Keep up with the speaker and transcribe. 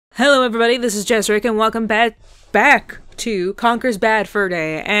Hello everybody, this is Jesseric and welcome back to Conker's Bad Fur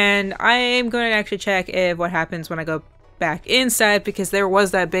Day. And I am going to actually check if what happens when I go back inside, because there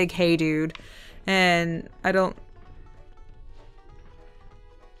was that big hey dude. And I don't...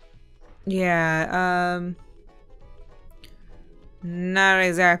 Yeah, not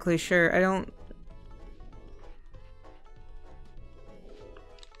exactly sure. I don't...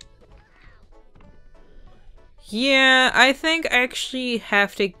 Yeah, I think I actually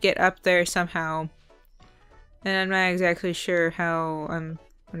have to get up there somehow. And I'm not exactly sure how I'm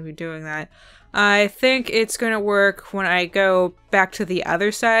going to be doing that. I think it's going to work when I go back to the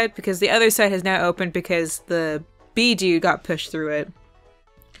other side, because the other side has now opened because the bee dude got pushed through it.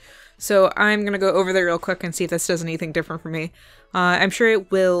 So I'm going to go over there real quick and see if this does anything different for me. I'm sure it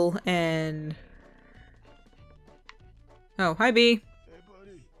will, and... Oh, hi bee.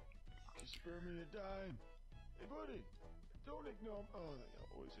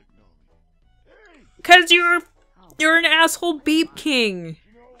 Cause you're an asshole beep king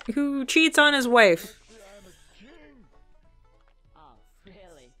who cheats on his wife. Oh,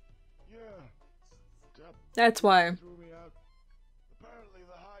 really? Yeah. That's why. Apparently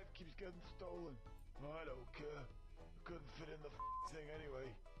the hive keeps getting stolen. I don't care. I couldn't fit in the thing anyway.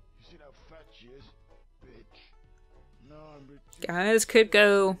 You seen how fat she is, bitch. No, I'm rich. Guys could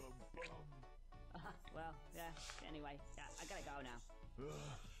go. Well, yeah. Anyway, yeah, I gotta go now.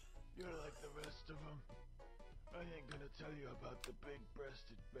 You're like the rest of them. I ain't gonna tell you about the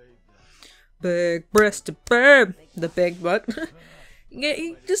big-breasted babe now. Big-breasted babe. The big butt.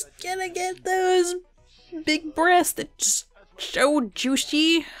 You just gotta get those big breasts that just so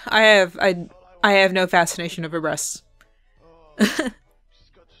juicy. I have no fascination over breasts. She's got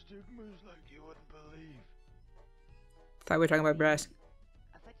stigmas like you wouldn't believe. Thought we were talking about breasts.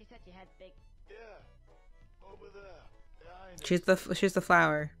 I thought you said you had big... Yeah. Over there. Behind She's the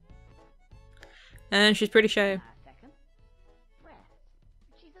flower. And she's pretty shy. Second. Breast.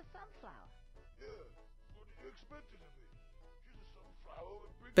 She's a sunflower. Yeah. What did you expect her to be? She's a sunflower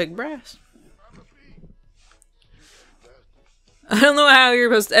with Big breasts. I'm a bee. I don't know how you're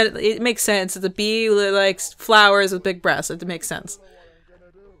supposed to... It makes sense. It's a bee that likes flowers with big breasts. It makes sense.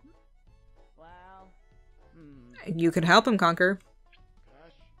 Well... You can help him, Conker. That'll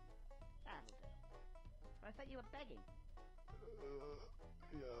do. I thought you were begging.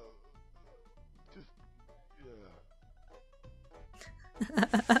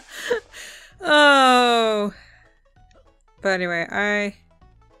 Oh. But anyway,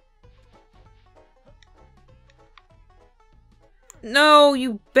 No,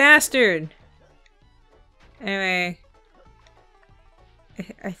 you bastard! Anyway.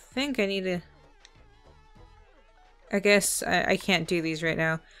 I think I need to... I guess I can't do these right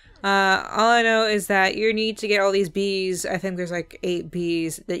now. All I know is that you need to get all these bees. I think there's like 8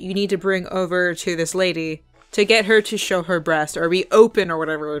 bees that you need to bring over to this lady to get her to show her breast or be open or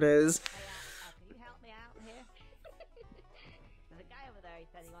whatever it is. Can you help me out here? There's a guy over there, he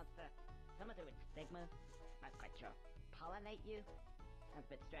said he wants to... Something to do with stigmas. Not quite sure. Pollinate you? Sounds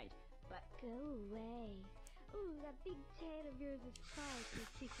a bit strange, but... Go away. Ooh, that big tail of yours is far too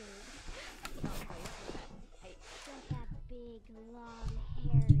tickly. Hey, Get that big, long,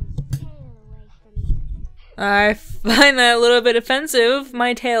 hairy tail away from me. I find that a little bit offensive.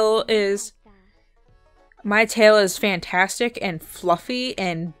 My tail is fantastic and fluffy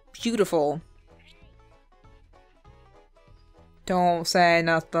and beautiful. Don't say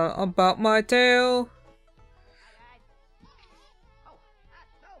nothing about my tail.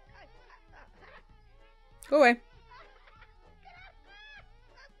 Go away.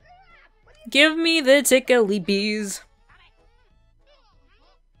 Give me the tickly bees.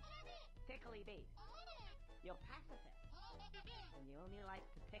 tickly bee. You're pacifist. And you only like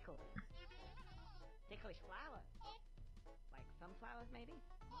to tickle. Ticklish flowers. Like sunflowers, maybe?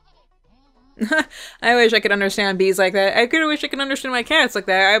 I wish I could understand bees like that. I could wish I could understand my cats like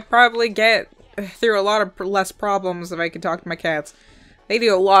that. I'd probably get through a lot of less problems if I could talk to my cats. They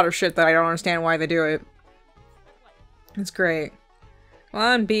do a lot of shit that I don't understand why they do it. It's great. Come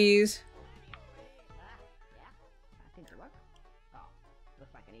on, bees. Yeah? That seems to work. Oh,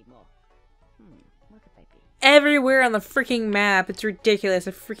 looks like I need more. Where could they be? Everywhere on the freaking map. It's ridiculous.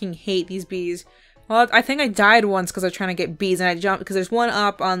 I freaking hate these bees. Well, I think I died once because I was trying to get bees and I jumped because there's one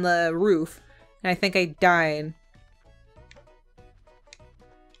up on the roof. And I think I died.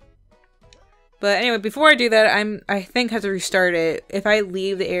 But anyway, before I do that, I think I have to restart it. If I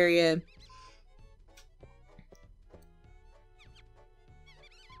leave the area...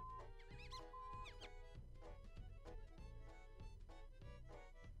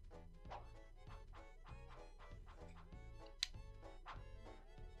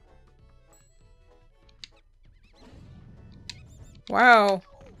 Wow.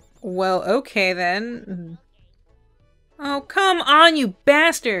 Well, okay then. Oh, come on, you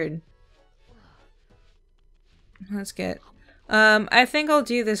bastard! Let's get... I think I'll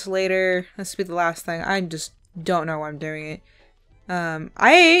do this later. This will be the last thing. I just don't know why I'm doing it.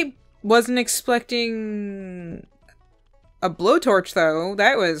 I wasn't expecting a blowtorch, though.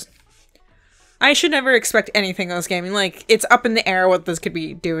 That was... I should never expect anything in this game. Like, it's up in the air what this could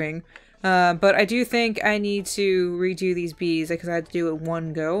be doing. But I do think I need to redo these bees, because I had to do it in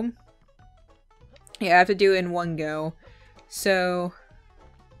one go. Yeah, I have to do it in one go. So...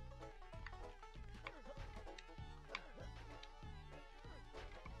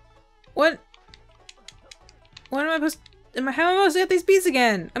 What? What am I supposed how am I supposed to get these bees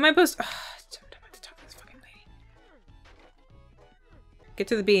again? Am I supposed to... so dumb to talk to this fucking lady. Get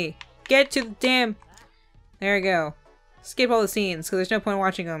to the bee. Get to the damn... There we go. Skip all the scenes, because there's no point in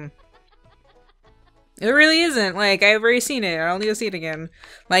watching them. It really isn't. Like, I've already seen it. I don't need to see it again.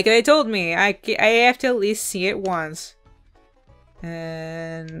 Like they told me, I have to at least see it once.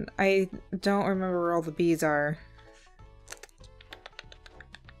 And I don't remember where all the bees are.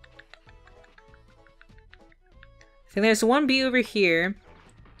 I think there's one bee over here.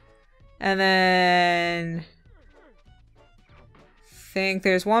 And then... I think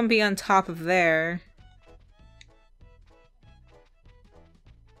there's one bee on top of there.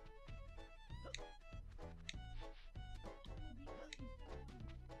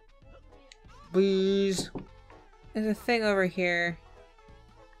 Bees. There's a thing over here.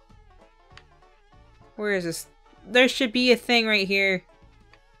 Where is this? There should be a thing right here.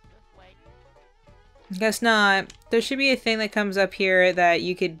 Guess not. There should be a thing that comes up here that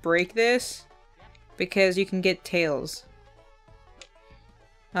you could break this because you can get tails.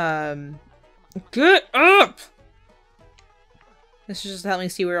 Get up! This is just to help me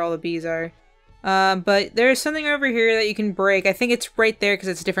see where all the bees are. But there's something over here that you can break. I think it's right there because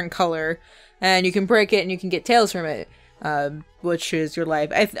it's a different color. And you can break it and you can get tails from it. Which is your life.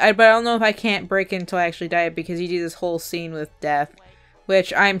 But I don't know if I can't break it until I actually die because you do this whole scene with death.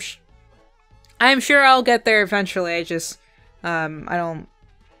 Which I'm sure I'll get there eventually. I just, I'm gonna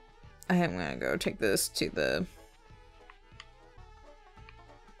go take this to the...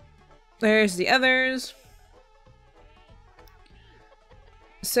 There's the others.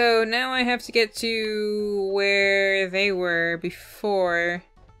 So now I have to get to where they were before.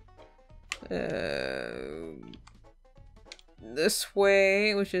 This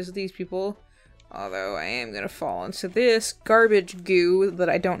way, which is these people. Although I am gonna fall into this garbage goo that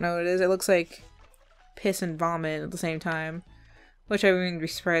I don't know what it is. It looks like piss and vomit at the same time. Which I wouldn't be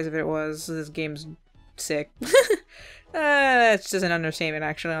surprised if it was. This game's sick. That's just an understatement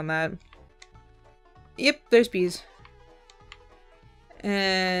actually on that. Yep, there's bees.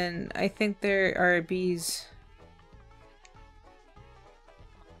 And I think there are bees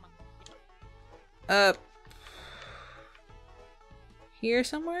up here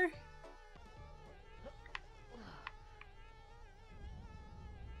somewhere?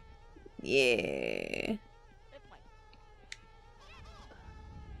 Yeah.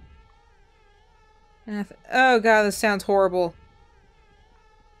 Oh god, this sounds horrible.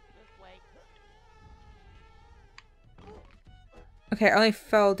 Okay, I only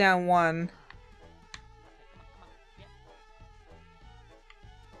fell down one.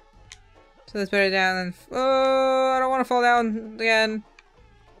 So that's better down than... Oh, I don't want to fall down again.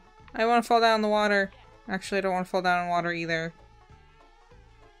 I want to fall down in the water. Actually, I don't want to fall down in water either.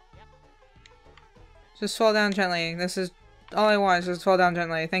 Just fall down gently. This is all I want, is just fall down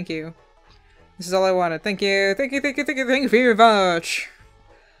gently. Thank you. This is all I wanted. Thank you. Thank you, thank you, thank you, thank you very much.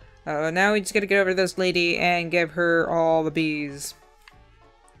 Now we just gotta get over to this lady and give her all the bees.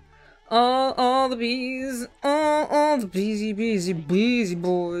 All the bees. All the beesy, beesy, beesy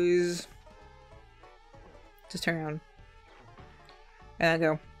boys. Just turn around. And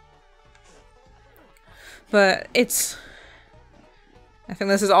go. But it's... I think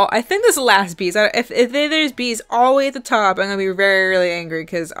this is all. I think this is the last bees. If there's bees all the way at the top, I'm gonna be very, really angry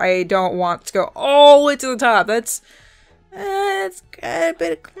because I don't want to go all the way to the top. That's a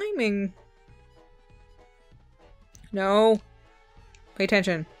bit of climbing. No. Pay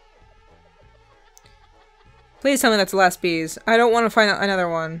attention. Please tell me that's the last bees. I don't want to find another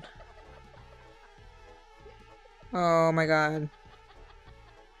one. Oh my god.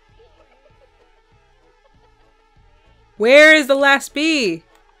 Where is the last bee?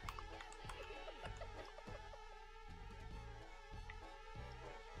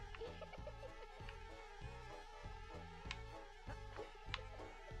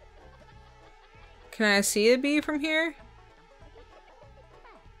 Can I see a bee from here?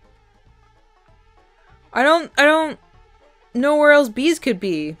 I don't know where else bees could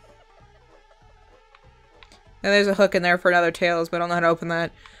be. And there's a hook in there for another tails, but I don't know how to open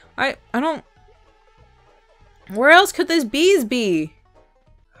that. I don't... Where else could these bees be?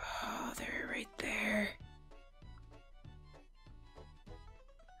 Oh, they're right there.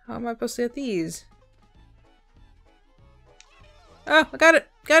 How am I supposed to get these? Oh, I got it!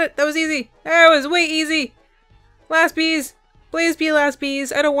 Got it! That was easy! That was way easy! Last bees! Please be last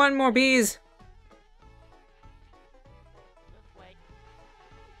bees! I don't want more bees!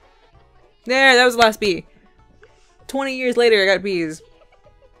 There, that was the last bee. 20 years later, I got bees.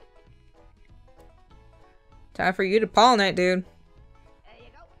 Time for you to pollinate, dude. There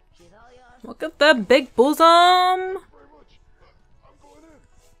you go. She's all yours. Look at that big bosom! Very much. I'm going in.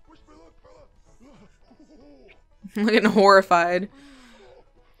 Wish me luck, fella. Looking horrified.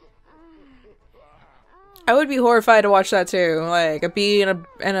 I would be horrified to watch that too. Like a bee and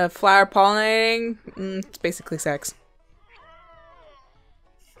a flower pollinating. It's basically sex.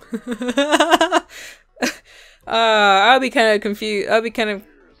 I'll be kind of confused. I'll be kind of.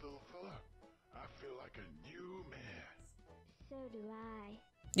 Here's, little fella. I feel like a new man. So do I.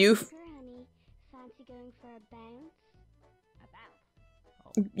 You Sure, honey. Fancy going for a bounce?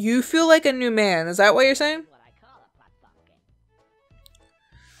 About you feel like a new man. Is that what you're saying? what I call a plot pumpkin.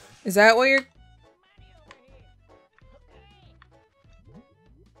 Is that what you're?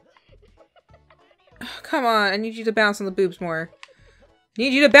 Come on, I need you to bounce on the boobs more.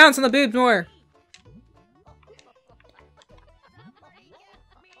 Need you to bounce on the boobs more.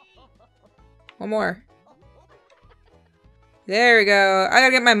 One more. There we go. I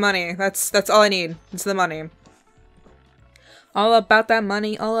gotta get my money. That's all I need. It's the money. All about that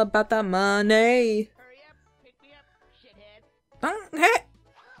money. All about that money. Hurry up, pick me up, shithead.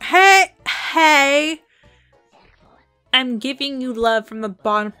 Hey! Excellent. I'm giving you love from the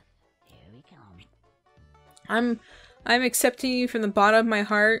bottom. Here we come. I'm accepting you from the bottom of my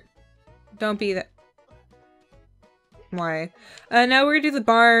heart. Don't be that. Why? Now we're gonna do the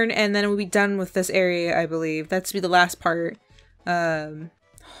barn, and then we'll be done with this area, I believe. That's be the last part.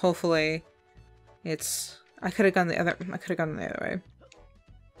 Hopefully, it's. I could have gone the other. I could have gone the other way.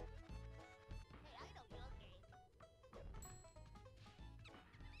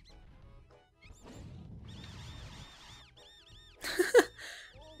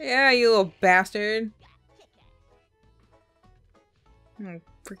 Yeah, you little bastard. I'm gonna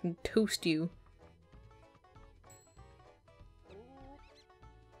freaking toast you.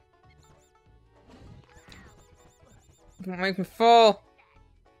 Don't make me fall.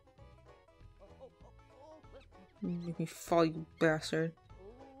 Don't make me fall, you bastard.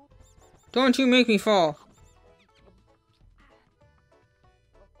 Don't you make me fall.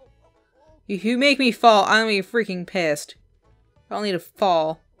 If you make me fall, I'm gonna be freaking pissed. I'll need to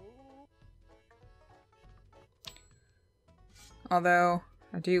fall. Although,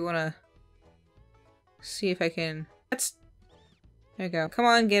 I do want to see if I can... There you go. Come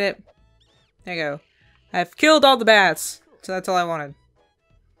on, get it. There you go. I've killed all the bats, so that's all I wanted.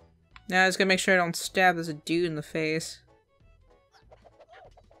 Now I just gotta make sure I don't stab this dude in the face.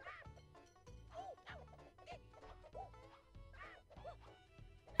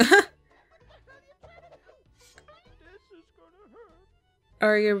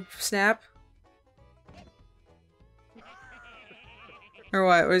 Are you snap? Or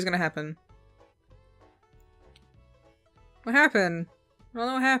what? What is gonna happen? What happened? I don't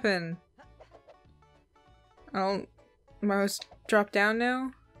know what happened. Oh, my mouse dropped down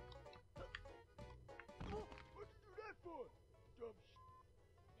now?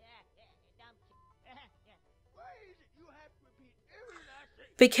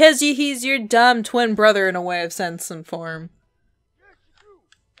 Because he's your dumb twin brother in a way of sense and form.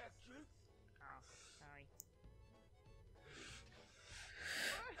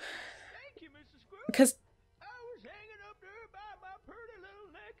 Because I was hanging up there by my pretty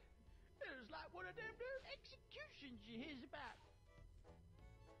little neck. It was like one of them executions you hear about.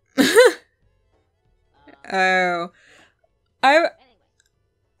 oh,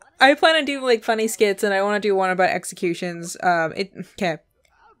 I plan on doing like funny skits, and I want to do one about executions. Okay,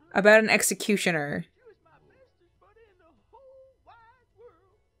 about an executioner. She was my bestest buddy in the whole wide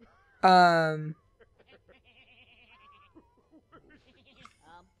world.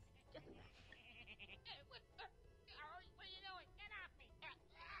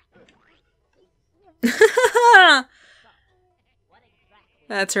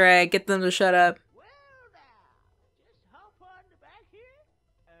 That's right. Get them to shut up. Well now, just hop on the back here,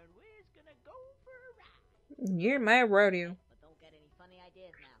 and we're gonna go for a ride. You're my rodeo. But don't get any funny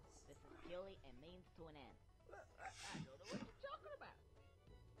ideas now. This is purely a means to an end. I don't know what you're talking about.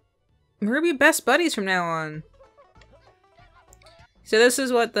 We're gonna be best buddies from now on. So this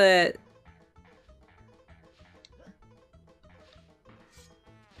is what the...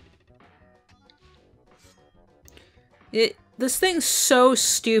 This thing's so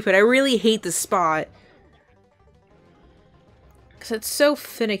stupid. I really hate this spot. Because it's so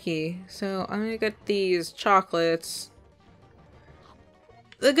finicky. So I'm gonna get these chocolates.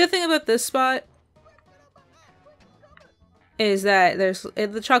 The good thing about this spot is that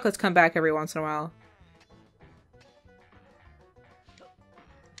the chocolates come back every once in a while.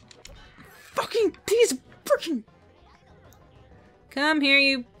 Fucking these freaking... Come here,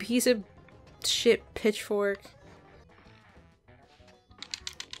 you piece of shit pitchfork.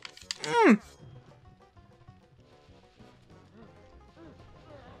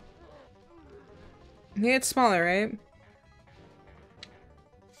 Yeah, it's smaller, right?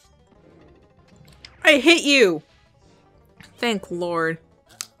 I hit you! Thank Lord.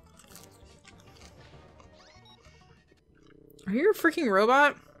 Are you a freaking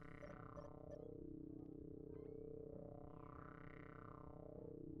robot?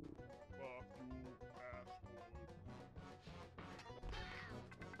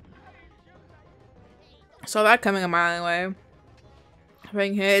 Saw that coming a mile away.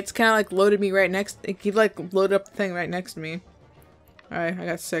 It's kind of like loaded me right next. He like loaded up the thing right next to me. Alright, I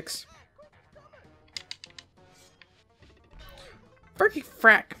got 6. Freaking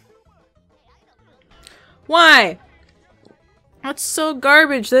frack. Why? That's so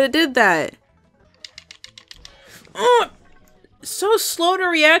garbage that it did that. Oh, so slow to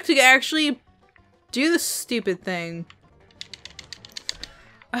react to actually do this stupid thing.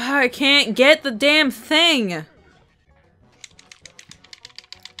 I can't get the damn thing. I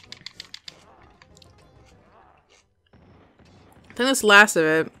think that's last of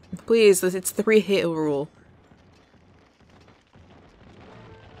it. Please, it's the 3-hit rule.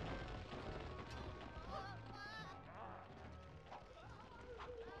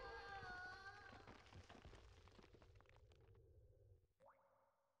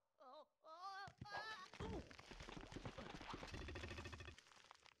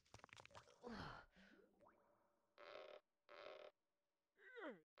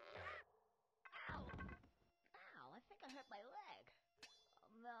 Ow, I think I hurt my leg. Oh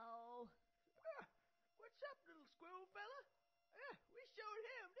no. What's up, little squirrel fella? We showed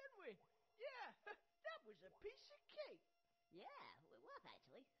him, didn't we? Yeah, that was a piece of cake. Yeah, it was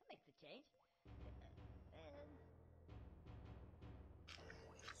actually. That makes a change.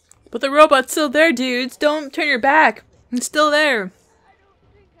 But the robot's still there, dudes. Don't turn your back. It's still there. I don't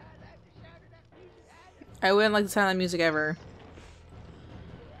think I like the sound of that music either. I wouldn't like the sound of music ever.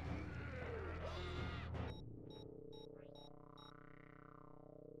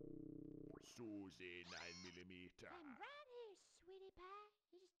 Susie 9mm. I'm right here, sweetie pie.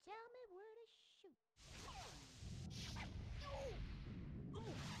 You just tell me where to shoot.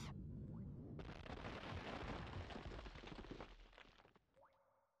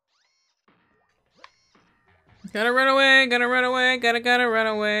 Gotta run away, gotta run away, gotta run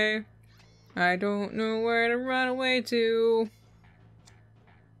away. I don't know where to run away to.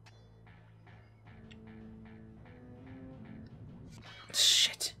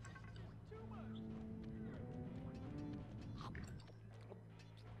 Shit.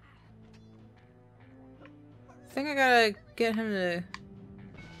 I think I gotta get him to...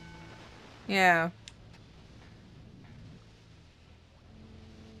 Yeah.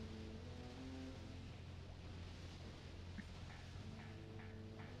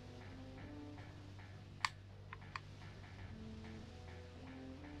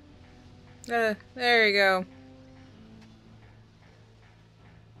 There you go.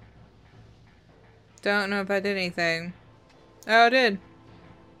 Don't know if I did anything. Oh, I did.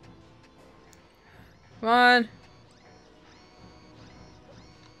 Come on.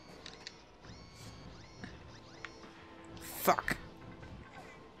 Fuck.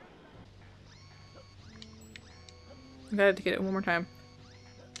 I gotta get it one more time.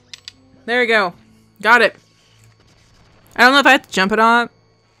 There we go. Got it. I don't know if I have to jump it on,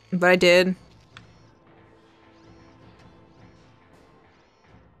 but I did.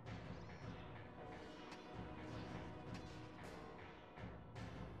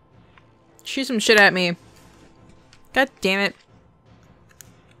 Shoot some shit at me. God damn it.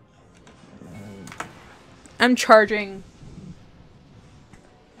 I'm charging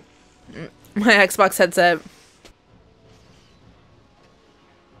my Xbox headset.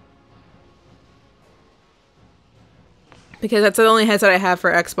 Because that's the only headset I have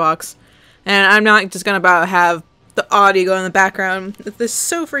for Xbox. And I'm not just gonna have the audio go in the background. This is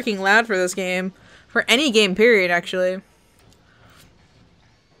so freaking loud for this game. For any game, period, actually.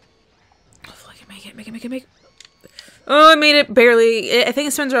 Hopefully I can make it. Oh, I made it barely. I think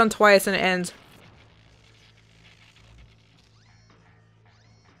it spins around twice and it ends.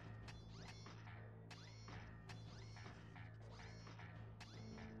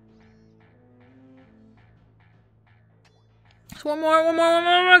 One more, one more, one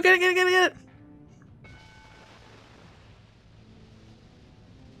more, one more. Get it, get it, get it, get it.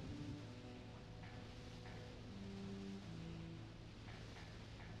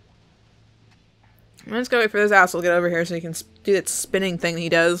 I'm just gonna wait for this asshole to get over here so he can do that spinning thing that he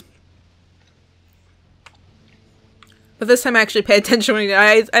does. But this time I actually paid attention when he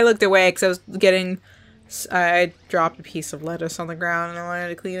did. I looked away because I was getting... I dropped a piece of lettuce on the ground and I wanted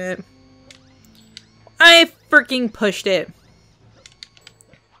to clean it. I freaking pushed it.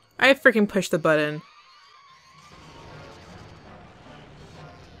 I freaking pushed the button.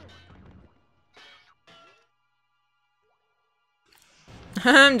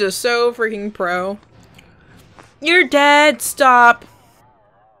 I'm just so freaking pro. You're dead! Stop!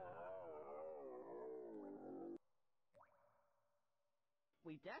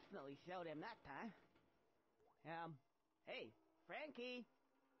 We definitely showed him that time. Hey, Frankie!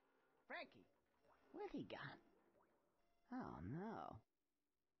 Frankie, where'd he gone? Oh no.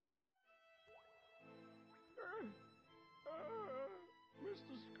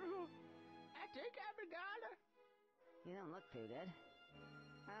 Mr. Squirrel, I think I'm a goner. You don't look too good.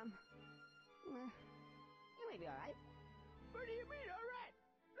 You may be alright. What do you mean, alright?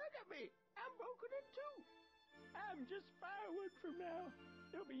 Look at me. I'm broken in two. I'm just firewood from now.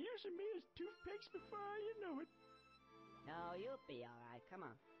 They'll be using me as toothpicks before you know it. No, you'll be alright. Come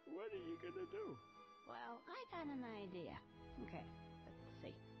on. What are you gonna do? Well, I got an idea. Okay, let's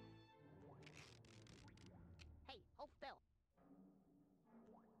see. Hey, hold still.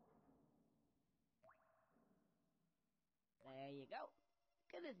 There you go.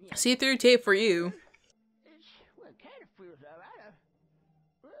 Good as new. See-through tape for you. Well, it kind of feels alright.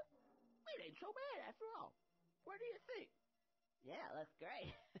 Well, it ain't so bad after all. What do you think? Yeah, looks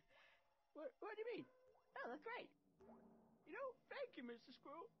great. What do you mean? Oh, looks great. You know, thank you, Mr.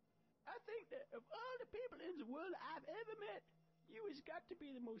 Squirrel. I think that of all the people in the world I've ever met, you has got to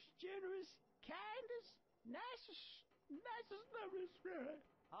be the most generous, kindest, nicest, loveliest.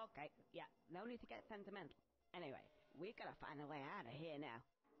 Okay, yeah, no need to get sentimental. Anyway, we gotta find a way out of here now.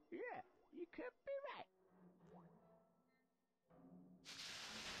 Yeah, you could be right.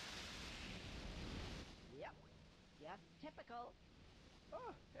 Yep, just typical.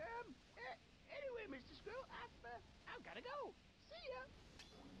 Oh, anyway, Mr. Squirrel, I've gotta go. See ya.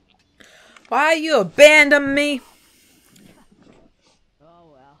 Why you abandon me?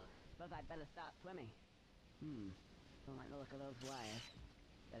 Oh well, suppose I'd better start swimming. Don't like the look of those wires.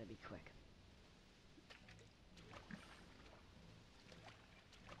 Better be quick.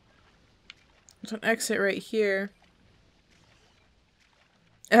 There's an exit right here.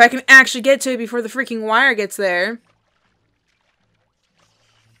 If I can actually get to it before the freaking wire gets there.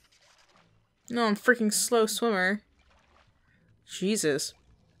 No, I'm a freaking slow swimmer. Jesus.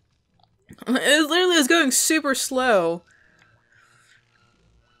 It literally was going super slow.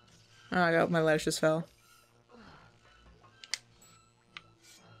 Oh my god, my lettuce just fell.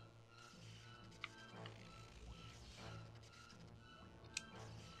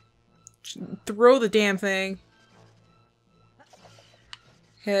 Throw the damn thing.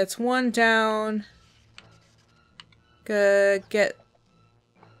 Okay, it's one down. Good. Get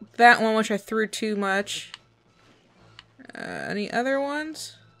that one, which I threw too much. Any other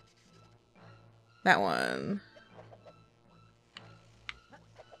ones? That one.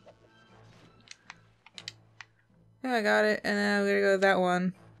 Yeah, I got it. And then I'm gonna go with that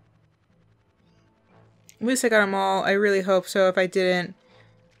one. At least I got them all. I really hope so. If I didn't,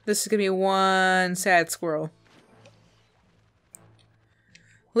 this is gonna be one sad squirrel.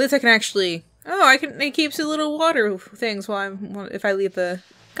 At least I can actually... Oh, I can... It keeps the little water things while I'm... If I leave the...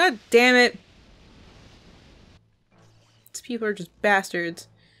 God damn it! These people are just bastards.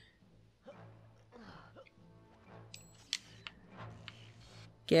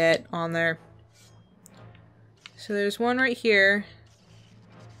 Get on there. So there's one right here.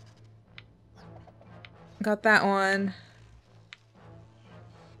 Got that one.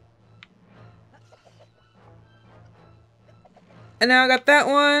 And now I got that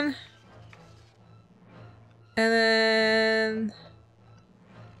one. And then...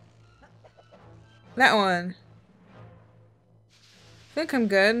 that one. I think I'm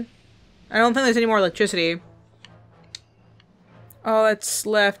good. I don't think there's any more electricity. All that's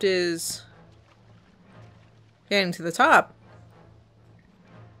left is... getting to the top.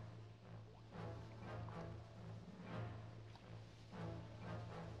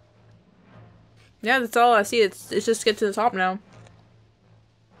 Yeah, that's all I see. It's just get to the top now.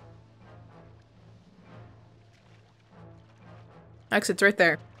 Exit's right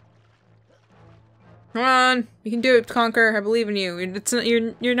there. Come on, you can do it, Conker. I believe in you. It's not,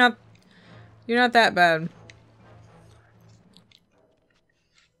 you're not that bad.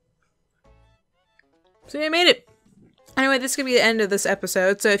 So I made it. Anyway, this is gonna be the end of this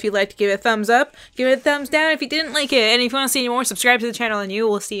episode. So if you'd like to give it a thumbs up, give it a thumbs down if you didn't like it. And if you want to see any more, subscribe to the channel, and you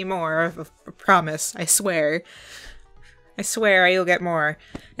will see more. I promise. I swear. I swear you'll get more.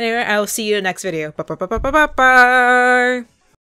 Anyway, I will see you in the next video. Bye.